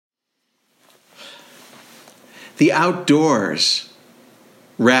The outdoors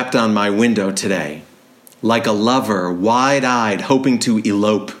rapped on my window today, like a lover wide-eyed hoping to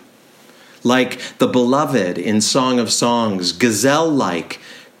elope, like the beloved in Song of Songs, gazelle-like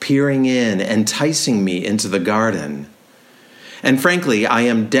peering in, enticing me into the garden. And frankly, I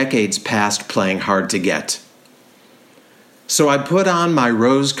am decades past playing hard to get. So I put on my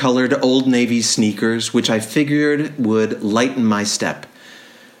rose-colored Old Navy sneakers, which I figured would lighten my step.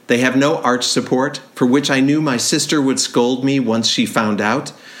 They have no arch support, for which I knew my sister would scold me once she found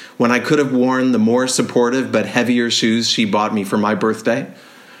out, when I could have worn the more supportive but heavier shoes she bought me for my birthday.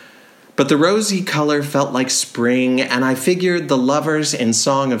 But the rosy color felt like spring, and I figured the lovers in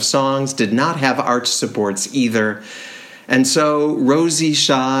Song of Songs did not have arch supports either. And so,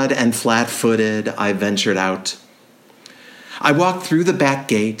 rosy-shod and flat-footed, I ventured out. I walked through the back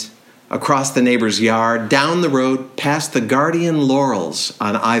gate, across the neighbor's yard, down the road, past the guardian laurels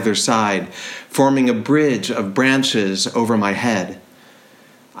on either side, forming a bridge of branches over my head.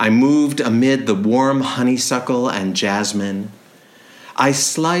 I moved amid the warm honeysuckle and jasmine. I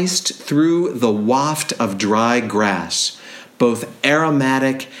sliced through the waft of dry grass, both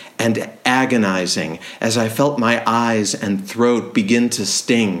aromatic and agonizing, as I felt my eyes and throat begin to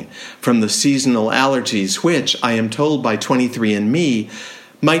sting from the seasonal allergies which, I am told by 23andMe,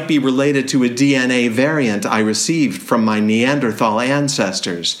 might be related to a DNA variant I received from my Neanderthal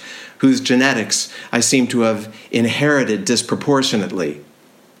ancestors, whose genetics I seem to have inherited disproportionately.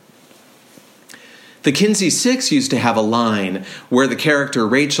 The Kinsey Six used to have a line where the character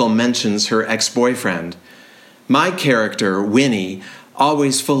Rachel mentions her ex-boyfriend. My character, Winnie,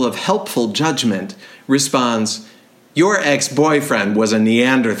 always full of helpful judgment, responds, "Your ex-boyfriend was a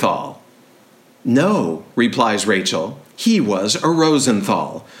Neanderthal." "No," replies Rachel, "he was a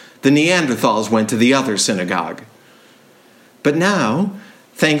Rosenthal. The Neanderthals went to the other synagogue." But now,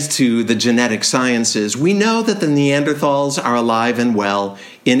 thanks to the genetic sciences, we know that the Neanderthals are alive and well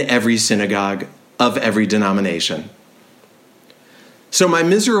in every synagogue of every denomination. So my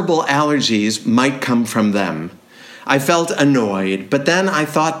miserable allergies might come from them. I felt annoyed, but then I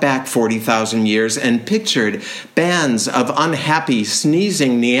thought back 40,000 years and pictured bands of unhappy,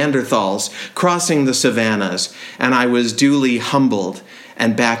 sneezing Neanderthals crossing the savannas, and I was duly humbled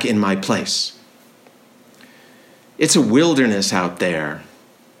and back in my place. It's a wilderness out there.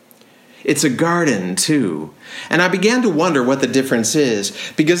 It's a garden, too. And I began to wonder what the difference is,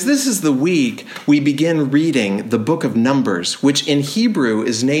 because this is the week we begin reading the book of Numbers, which in Hebrew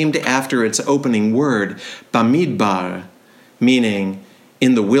is named after its opening word, Bamidbar, meaning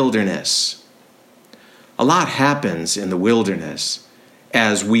in the wilderness. A lot happens in the wilderness,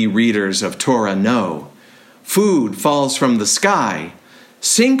 as we readers of Torah know. Food falls from the sky.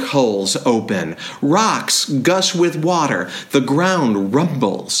 Sinkholes open. Rocks gush with water. The ground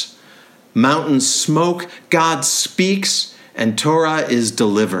rumbles. Mountains smoke, God speaks, and Torah is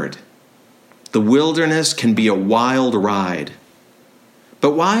delivered. The wilderness can be a wild ride.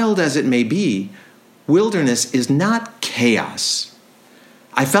 But wild as it may be, wilderness is not chaos.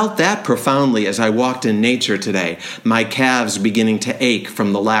 I felt that profoundly as I walked in nature today, my calves beginning to ache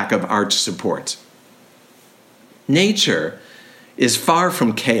from the lack of arch support. Nature is far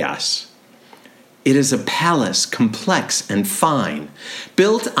from chaos. It is a palace, complex and fine,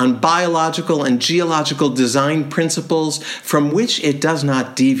 built on biological and geological design principles from which it does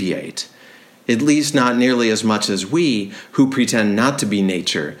not deviate, at least not nearly as much as we, who pretend not to be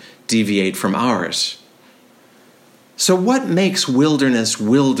nature, deviate from ours. So what makes wilderness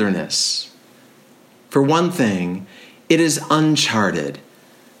wilderness? For one thing, it is uncharted,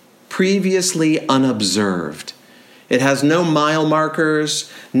 previously unobserved. It has no mile markers,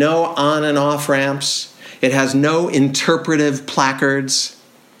 no on and off ramps. It has no interpretive placards.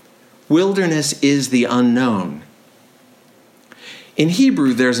 Wilderness is the unknown. In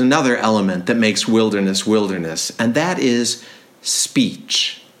Hebrew, there's another element that makes wilderness wilderness, and that is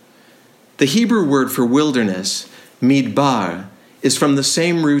speech. The Hebrew word for wilderness, midbar, is from the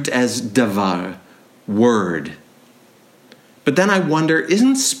same root as davar, word. But then I wonder,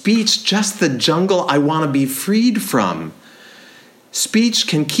 isn't speech just the jungle I want to be freed from? Speech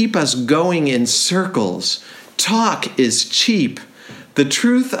can keep us going in circles. Talk is cheap. The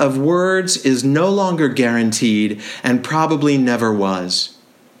truth of words is no longer guaranteed and probably never was.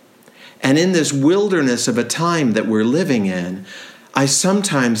 And in this wilderness of a time that we're living in, I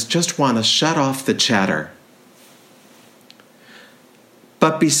sometimes just want to shut off the chatter.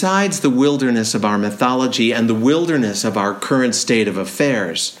 But besides the wilderness of our mythology and the wilderness of our current state of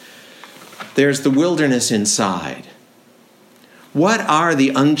affairs, there's the wilderness inside. What are the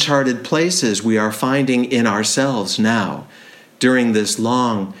uncharted places we are finding in ourselves now during this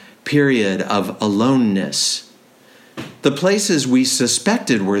long period of aloneness? the places we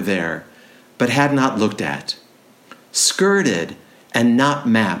suspected were there, but had not looked at, skirted and not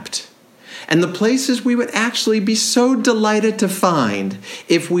mapped, and the places we would actually be so delighted to find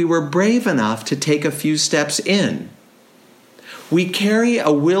if we were brave enough to take a few steps in. We carry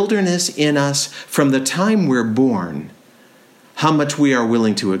a wilderness in us from the time we're born. How much we are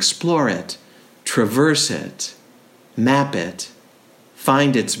willing to explore it, traverse it, map it,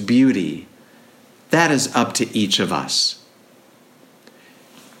 find its beauty, that is up to each of us.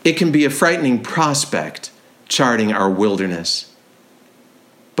 It can be a frightening prospect, charting our wilderness.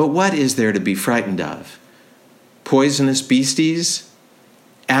 But what is there to be frightened of? Poisonous beasties?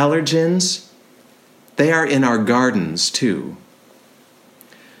 Allergens? They are in our gardens too.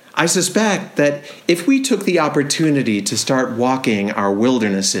 I suspect that if we took the opportunity to start walking our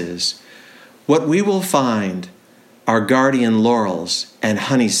wildernesses, what we will find are guardian laurels and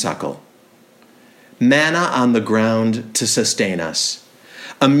honeysuckle, manna on the ground to sustain us,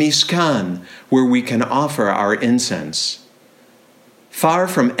 a mishkan where we can offer our incense. Far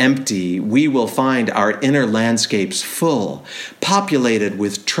from empty, we will find our inner landscapes full, populated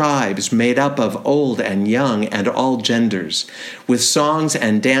with tribes made up of old and young and all genders, with songs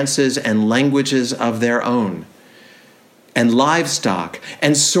and dances and languages of their own, and livestock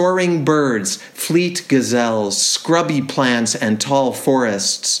and soaring birds, fleet gazelles, scrubby plants and tall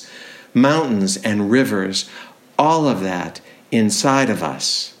forests, mountains and rivers, all of that inside of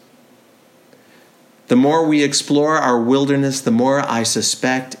us. The more we explore our wilderness, the more I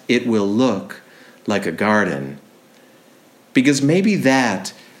suspect it will look like a garden. Because maybe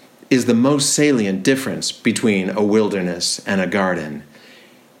that is the most salient difference between a wilderness and a garden.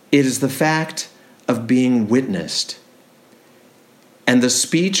 It is the fact of being witnessed. And the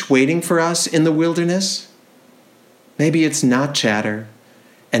speech waiting for us in the wilderness, maybe it's not chatter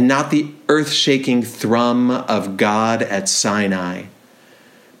and not the earth-shaking thrum of God at Sinai,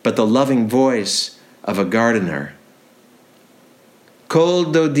 but the loving voice of a gardener. Kol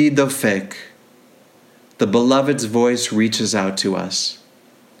dodi dofek. The beloved's voice reaches out to us.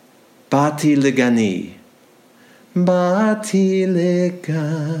 Bati legani. Bati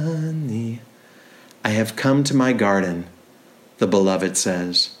legani. I have come to my garden, the beloved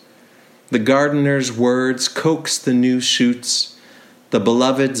says. The gardener's words coax the new shoots. The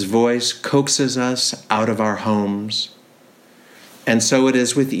beloved's voice coaxes us out of our homes. And so it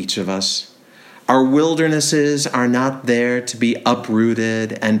is with each of us. Our wildernesses are not there to be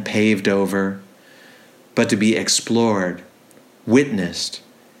uprooted and paved over, but to be explored, witnessed,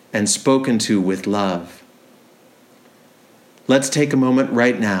 and spoken to with love. Let's take a moment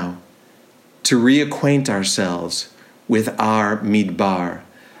right now to reacquaint ourselves with our midbar,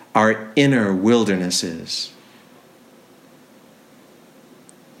 our inner wildernesses.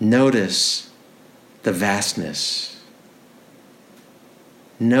 Notice the vastness.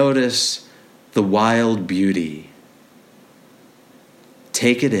 Notice the wild beauty.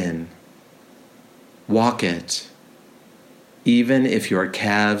 Take it in. Walk it, even if your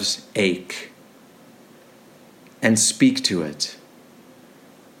calves ache. And speak to it.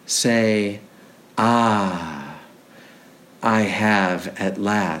 Say, I have at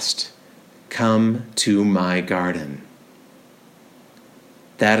last come to my garden.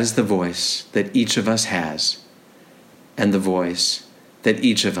 That is the voice that each of us has, and the voice that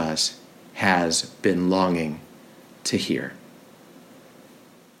each of us has been longing to hear.